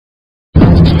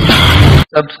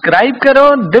Subscribe ਕਰੋ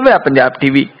Divya Punjab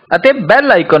TV ਅਤੇ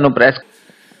bell icon ਨੂੰ ਪ੍ਰੈਸ।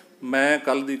 ਮੈਂ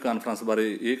ਕੱਲ ਦੀ ਕਾਨਫਰੰਸ ਬਾਰੇ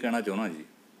ਇਹ ਕਹਿਣਾ ਚਾਹੁੰਦਾ ਜੀ,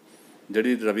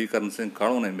 ਜਿਹੜੀ ਰਵੀਕਰਨ ਸਿੰਘ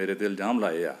ਕਾਹਲੋਂ ਨੇ ਮੇਰੇ ਤੇ ਇਲਜ਼ਾਮ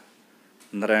ਲਾਏ ਆ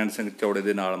ਨਰੈਣ ਸਿੰਘ ਚੌੜੇ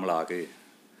ਦੇ ਨਾਲ ਮਿਲਾ ਕੇ,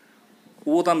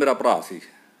 ਉਹ ਤਾਂ ਮੇਰਾ ਭਰਾ ਸੀ,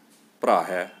 ਭਰਾ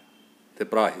ਹੈ ਤੇ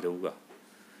ਭਰਾ ਹੀ ਰਹੂਗਾ।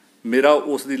 ਮੇਰਾ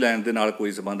ਉਸ ਦੀ ਲਾਈਨ ਦੇ ਨਾਲ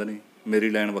ਕੋਈ ਸੰਬੰਧ ਨਹੀਂ, ਮੇਰੀ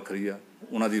ਲਾਈਨ ਵੱਖਰੀ ਆ,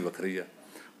 ਉਹਨਾਂ ਦੀ ਵੱਖਰੀ ਆ।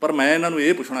 ਪਰ ਮੈਂ ਇਹਨਾਂ ਨੂੰ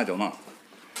ਇਹ ਪੁੱਛਣਾ ਚਾਹੁੰਦਾ,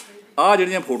 ਆਹ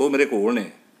ਜਿਹੜੀਆਂ ਫੋਟੋ ਮੇਰੇ ਕੋਲ ਨੇ,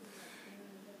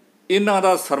 ਇਹਨਾਂ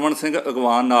ਦਾ ਸਰਵਣ ਸਿੰਘ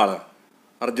ਅਗਵਾਨ ਨਾਲ,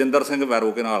 ਰਜਿੰਦਰ ਸਿੰਘ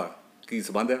ਵੈਰੋਕੇ ਨਾਲ ਕੀ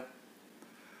ਸੰਬੰਧ ਆ?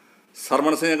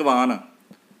 ਸਰਵਣ ਸਿੰਘ ਅਗਵਾਨ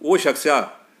ਉਹ ਸ਼ਖਸ ਆ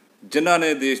ਜਿਨ੍ਹਾਂ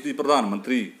ਨੇ ਦੇਸ਼ ਦੀ ਪ੍ਰਧਾਨ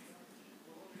ਮੰਤਰੀ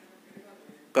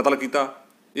ਕਤਲ ਕੀਤਾ,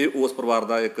 ਇਹ ਉਸ ਪਰਿਵਾਰ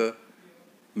ਦਾ ਇੱਕ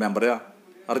ਮੈਂਬਰ ਆ।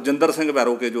 ਰਜਿੰਦਰ ਸਿੰਘ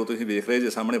ਵੈਰੋਕੇ ਜੋ ਤੁਸੀਂ ਵੇਖ ਰਹੇ ਜੇ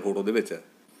ਸਾਹਮਣੇ ਫੋਟੋ ਦੇ ਵਿੱਚ,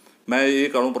 ਮੈਂ ਇਹ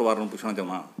ਕਾਹਲੋਂ ਪਰਿਵਾਰ ਨੂੰ ਪੁੱਛਣਾ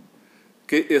ਚਾਹੁੰਦਾ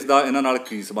ਕਿ ਇਸ ਦਾ ਇਹਨਾਂ ਨਾਲ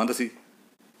ਕੀ ਸੰਬੰਧ ਸੀ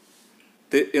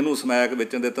ਅਤੇ ਇਹਨੂੰ ਸਮੈਕ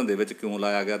ਵੇਚਣ ਦੇ ਧੰਦੇ ਵਿੱਚ ਕਿਉਂ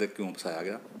ਲਾਇਆ ਗਿਆ ਅਤੇ ਕਿਉਂ ਫਸਾਇਆ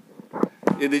ਗਿਆ।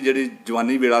 ਇਹਦੀ ਜਿਹੜੀ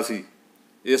ਜਵਾਨੀ ਵੇਲਾ ਸੀ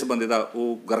ਇਸ ਬੰਦੇ ਦਾ,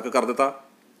 ਉਹ ਗਰਕ ਕਰ ਦਿੱਤਾ।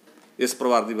 ਇਸ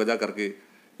ਪਰਿਵਾਰ ਦੀ ਵਜ੍ਹਾ ਕਰਕੇ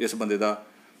ਇਸ ਬੰਦੇ ਦਾ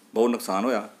ਬਹੁਤ ਨੁਕਸਾਨ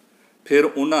ਹੋਇਆ। ਫਿਰ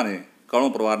ਉਹਨਾਂ ਨੇ, ਕਾਹਲੋਂ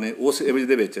ਪਰਿਵਾਰ ਨੇ, ਉਸ ਇਵਜ਼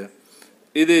ਦੇ ਵਿੱਚ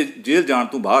ਇਹਦੇ ਜੇਲ੍ਹ ਜਾਣ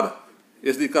ਤੋਂ ਬਾਅਦ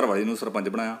ਇਸ ਦੀ ਘਰਵਾਲੀ ਨੂੰ ਸਰਪੰਚ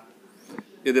ਬਣਾਇਆ,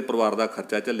 ਇਹਦੇ ਪਰਿਵਾਰ ਦਾ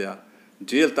ਖਰਚਾ ਝੱਲਿਆ,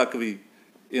 ਜੇਲ੍ਹ ਤੱਕ ਵੀ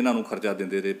ਇਹਨਾਂ ਨੂੰ ਖਰਚਾ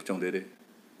ਦਿੰਦੇ ਰਹੇ, ਪਹੁੰਚਾਉਂਦੇ ਰਹੇ।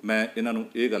 ਮੈਂ ਇਹਨਾਂ ਨੂੰ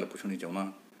ਇਹ ਗੱਲ ਪੁੱਛਣੀ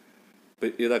ਚਾਹੁੰਦਾ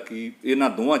ਵੀ ਇਹਦਾ ਕੀ, ਇਹਨਾਂ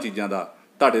ਦੋਵਾਂ ਚੀਜ਼ਾਂ ਦਾ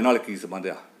ਤੁਹਾਡੇ ਨਾਲ ਕੀ ਸੰਬੰਧ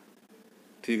ਆ?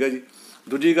 ਠੀਕ ਹੈ ਜੀ।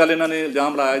 ਦੂਜੀ ਗੱਲ, ਇਹਨਾਂ ਨੇ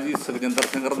ਇਲਜ਼ਾਮ ਲਾਇਆ ਜੀ ਸੁਖਜਿੰਦਰ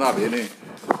ਸਿੰਘ ਰੰਧਾਵੇ ਨੇ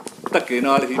ਧੱਕੇ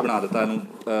ਨਾਲ ਹੀ ਬਣਾ ਦਿੱਤਾ ਇਹਨੂੰ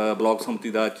ਬਲਾਕ ਸੰਮਤੀ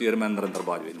ਦਾ ਚੇਅਰਮੈਨ ਨਰਿੰਦਰ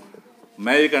ਬਾਜਵੇ ਨੂੰ।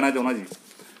 ਮੈਂ ਇਹ ਕਹਿਣਾ ਚਾਹੁੰਦਾ ਜੀ,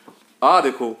 ਆਹ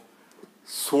ਦੇਖੋ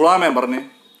 16 ਮੈਂਬਰ ਨੇ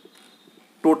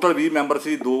ਟੋਟਲ, 20 ਮੈਂਬਰ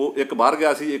ਸੀ, ਇੱਕ ਬਾਹਰ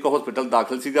ਗਿਆ ਸੀ, ਇੱਕ ਹਸਪੀਟਲ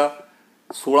ਦਾਖਲ ਸੀਗਾ।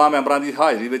 16 ਮੈਂਬਰਾਂ ਦੀ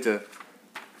ਹਾਜ਼ਰੀ ਵਿੱਚ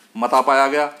ਮਤਾ ਪਾਇਆ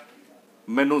ਗਿਆ,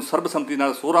 ਮੈਨੂੰ ਸਰਬਸੰਮਤੀ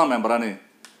ਨਾਲ 16 ਮੈਂਬਰਾਂ ਨੇ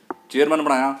ਚੇਅਰਮੈਨ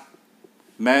ਬਣਾਇਆ।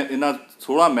 ਮੈਂ ਇਹਨਾਂ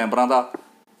 16 ਮੈਂਬਰਾਂ ਦਾ,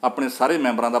 ਆਪਣੇ ਸਾਰੇ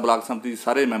ਮੈਂਬਰਾਂ ਦਾ, ਬਲਾਕ ਸੰਮਤੀ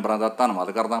ਸਾਰੇ ਮੈਂਬਰਾਂ ਦਾ ਧੰਨਵਾਦ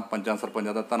ਕਰਦਾ, ਪੰਚਾਂ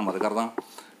ਸਰਪੰਚਾਂ ਦਾ ਧੰਨਵਾਦ ਕਰਦਾ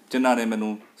ਜਿਨ੍ਹਾਂ ਨੇ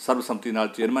ਮੈਨੂੰ ਸਰਬਸੰਮਤੀ ਨਾਲ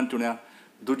ਚੇਅਰਮੈਨ ਚੁਣਿਆ।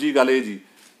 ਦੂਜੀ ਗੱਲ ਇਹ ਜੀ,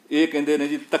 ਇਹ ਕਹਿੰਦੇ ਨੇ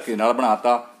ਜੀ ਧੱਕੇ ਨਾਲ ਬਣਾ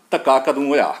ਤਾ। ਧੱਕਾ ਕਦੋਂ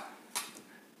ਹੋਇਆ?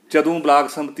 ਜਦੋਂ ਬਲਾਕ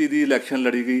ਸੰਮਤੀ ਦੀ ਇਲੈਕਸ਼ਨ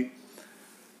ਲੜੀ ਗਈ,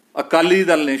 ਅਕਾਲੀ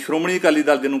ਦਲ ਨੇ, ਸ਼੍ਰੋਮਣੀ ਅਕਾਲੀ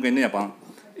ਦਲ ਜਿਹਨੂੰ ਕਹਿੰਦੇ ਆਪਾਂ,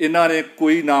 ਇਹਨਾਂ ਨੇ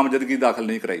ਕੋਈ ਨਾਮਜ਼ਦਗੀ ਦਾਖਲ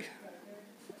ਨਹੀਂ ਕਰਾਈ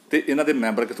ਅਤੇ ਇਹਨਾਂ ਦੇ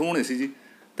ਮੈਂਬਰ ਕਿੱਥੋਂ ਹੋਣੇ ਸੀ ਜੀ?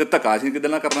 ਅਤੇ ਧੱਕਾ ਅਸੀਂ ਕਿੱਦਾਂ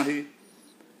ਨਾਲ ਕਰਨਾ ਸੀ ਜੀ?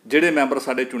 ਜਿਹੜੇ ਮੈਂਬਰ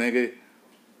ਸਾਡੇ ਚੁਣੇ ਗਏ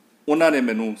ਉਹਨਾਂ ਨੇ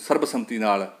ਮੈਨੂੰ ਸਰਬਸੰਮਤੀ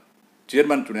ਨਾਲ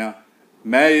ਚੇਅਰਮੈਨ ਚੁਣਿਆ।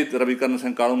 ਮੈਂ ਇਹ ਰਵੀਕਰਨ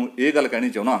ਸਿੰਘ ਕਾਹਲੋਂ ਨੂੰ ਇਹ ਗੱਲ ਕਹਿਣੀ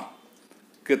ਚਾਹੁੰਦਾ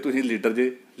ਕਿ ਤੁਸੀਂ ਲੀਡਰ ਜੇ,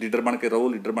 ਲੀਡਰ ਬਣ ਕੇ ਰਹੋ,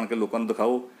 ਲੀਡਰ ਬਣ ਕੇ ਲੋਕਾਂ ਨੂੰ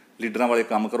ਦਿਖਾਓ, ਲੀਡਰਾਂ ਵਾਲੇ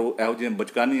ਕੰਮ ਕਰੋ, ਇਹੋ ਜਿਹੀਆਂ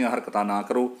ਬਚਕਾਨੀਆਂ ਹਰਕਤਾਂ ਨਾ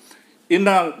ਕਰੋ।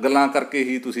 ਇਹਨਾਂ ਗੱਲਾਂ ਕਰਕੇ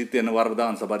ਹੀ ਤੁਸੀਂ 3 ਵਾਰ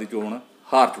ਵਿਧਾਨ ਸਭਾ ਦੀ ਚੋਣ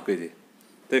ਹਾਰ ਚੁੱਕੇ ਜੇ,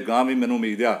 ਅਤੇ ਗਾਂ ਵੀ ਮੈਨੂੰ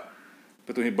ਉਮੀਦ ਆ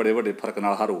ਕਿ ਤੁਸੀਂ ਬੜੇ ਵੱਡੇ ਫਰਕ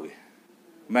ਨਾਲ ਹਾਰੋਗੇ।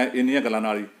 ਮੈਂ ਇੰਨੀਆਂ ਗੱਲਾਂ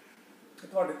ਨਾਲ ਹੀ।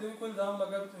 ਤੁਹਾਡੇ ਤੇ ਵੀ ਕੋਈ ਇਲਜ਼ਾਮ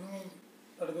ਲੱਗਾ ਕਿ ਤੁਸੀਂ,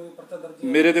 ਤੁਹਾਡੇ ਕੋਲ ਪਰਚਾ ਦਰਜ?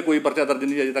 ਮੇਰੇ ਤੇ ਕੋਈ ਪਰਚਾ ਦਰਜ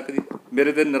ਨਹੀਂ ਅਜੇ ਤੱਕ ਜੀ।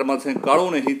 ਮੇਰੇ ਤੇ ਨਿਰਮਲ ਸਿੰਘ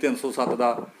ਕਾਹਲੋਂ ਨੇ ਹੀ 307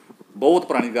 ਦਾ, ਬਹੁਤ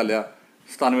ਪੁਰਾਣੀ ਗੱਲ ਆ,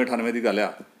 97-98 ਦੀ ਗੱਲ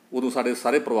ਆ, ਉਦੋਂ ਸਾਡੇ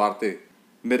ਸਾਰੇ ਪਰਿਵਾਰ 'ਤੇ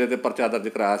ਮੇਰੇ ਤੇ ਪਰਚਾ ਦਰਜ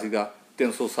ਕਰਾਇਆ ਸੀਗਾ।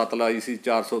 307 ਲਵਾਈ ਸੀ,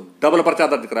 400 ਡਬਲ ਪਰਚਾ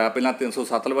ਦਰਜ ਕਰਾਇਆ। ਪਹਿਲਾਂ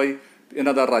 307 ਲਵਾਈ,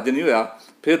 ਇਹਨਾਂ ਦਾ ਰੱਜ ਨਹੀਂ ਹੋਇਆ।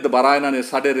 ਫਿਰ ਦੁਬਾਰਾ ਇਹਨਾਂ ਨੇ,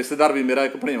 ਸਾਡੇ ਰਿਸ਼ਤੇਦਾਰ ਵੀ, ਮੇਰਾ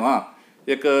ਇੱਕ ਭਣੇਵਾਂ,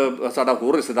 ਇੱਕ ਸਾਡਾ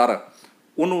ਹੋਰ ਰਿਸ਼ਤੇਦਾਰ,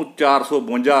 ਉਹਨੂੰ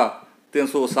 452,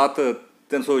 307,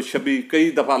 326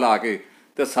 ਕਈ ਦਫਾ ਲਾ ਕੇ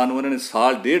ਅਤੇ ਸਾਨੂੰ ਇਹਨਾਂ ਨੇ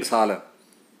ਸਾਲ, 1.5 ਸਾਲ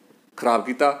ਖਰਾਬ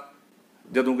ਕੀਤਾ,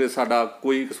 ਜਦੋਂ ਕਿ ਸਾਡਾ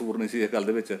ਕੋਈ ਕਸੂਰ ਨਹੀਂ ਸੀ ਇਸ ਗੱਲ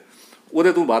ਦੇ ਵਿੱਚ।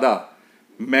 ਉਹਦੇ ਤੋਂ ਬਾਅਦ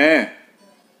ਮੈਂ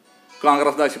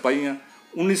ਕਾਂਗਰਸ ਦਾ ਸਿਪਾਹੀ ਹਾਂ।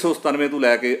 1997 ਤੋਂ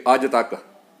ਲੈ ਕੇ ਅੱਜ ਤੱਕ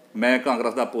ਮੈਂ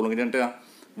ਕਾਂਗਰਸ ਦਾ ਪੋਲਿੰਗ ਏਜੰਟ ਹਾਂ,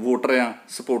 ਵੋਟਰ ਹਾਂ,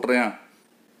 ਸਪੋਰਟਰ ਹਾਂ।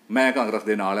 ਮੈਂ ਕਾਂਗਰਸ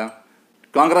ਦੇ ਨਾਲ ਹਾਂ।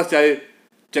 ਕਾਂਗਰਸ ਚਾਹੇ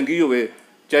ਚੰਗੀ ਹੋਵੇ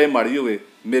ਚਾਹੇ ਮਾੜੀ ਹੋਵੇ,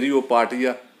 ਮੇਰੀ ਉਹ ਪਾਰਟੀ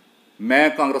ਆ। ਮੈਂ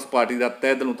ਕਾਂਗਰਸ ਪਾਰਟੀ ਦਾ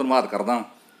ਤਹਿ ਦਿਲੋਂ ਧੰਨਵਾਦ ਕਰਦਾ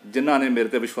ਜਿਨ੍ਹਾਂ ਨੇ ਮੇਰੇ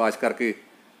 'ਤੇ ਵਿਸ਼ਵਾਸ ਕਰਕੇ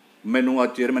ਮੈਨੂੰ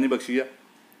ਅੱਜ ਚੇਅਰਮੈਨੀ ਬਖਸ਼ੀ ਆ।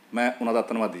 ਮੈਂ ਉਹਨਾਂ ਦਾ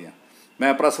ਧੰਨਵਾਦੀ ਹਾਂ।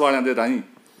 ਮੈਂ ਪ੍ਰੈਸ ਵਾਲਿਆਂ ਦੇ ਰਾਹੀਂ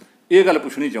ਇਹ ਗੱਲ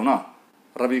ਪੁੱਛਣੀ ਚਾਹੁੰਦਾ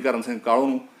ਰਵੀਕਰਨ ਸਿੰਘ ਕਾਹਲੋਂ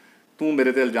ਨੂੰ, ਤੂੰ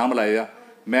ਮੇਰੇ 'ਤੇ ਇਲਜ਼ਾਮ ਲਾਏ ਆ,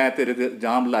 ਮੈਂ ਤੇਰੇ 'ਤੇ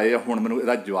ਇਲਜ਼ਾਮ ਲਾਏ ਆ, ਹੁਣ ਮੈਨੂੰ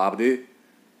ਇਹਦਾ ਜਵਾਬ ਦੇ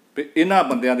ਵੀ ਇਹਨਾਂ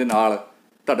ਬੰਦਿਆਂ ਦੇ ਨਾਲ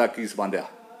ਤੁਹਾਡਾ ਕੀ ਸੰਬੰਧ ਆ?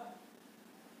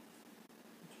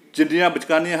 ਜਿੰਨੀਆਂ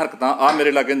ਬਚਕਾਨੀਆਂ ਹਰਕਤਾਂ, ਆਹ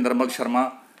ਮੇਰੇ ਲਾਗੇ ਨਿਰਮਲ ਸ਼ਰਮਾ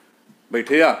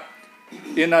ਬੈਠੇ ਆ,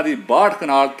 ਇਹਨਾਂ ਦੀ 62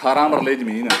 ਕਨਾਲ 18 ਮਰਲੇ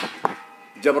ਜ਼ਮੀਨ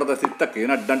ਜ਼ਬਰਦਸਤੀ ਧੱਕੇ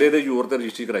ਨਾਲ, ਡੰਡੇ ਦੇ ਜ਼ੋਰ 'ਤੇ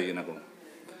ਰਜਿਸਟਰੀ ਕਰਾਈ ਇਹਨਾਂ ਕੋਲ।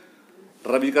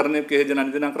 ਰਵੀਕਰਨ ਨੇ ਕਿਸੇ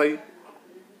ਜਨਾਨੀ ਦੇ ਨਾਂ ਕਰਾਈ,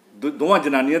 ਦੋਵਾਂ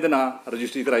ਜਨਾਨੀਆਂ ਦੇ ਨਾਂ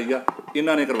ਰਜਿਸਟਰੀ ਕਰਾਈ ਆ,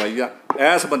 ਇਹਨਾਂ ਨੇ ਕਰਵਾਈ ਆ।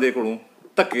 ਇਸ ਬੰਦੇ ਕੋਲੋਂ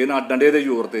ਧੱਕੇ ਨਾਲ, ਡੰਡੇ ਦੇ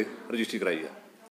ਜ਼ੋਰ 'ਤੇ ਰਜਿਸਟਰੀ ਕਰਾਈ ਆ।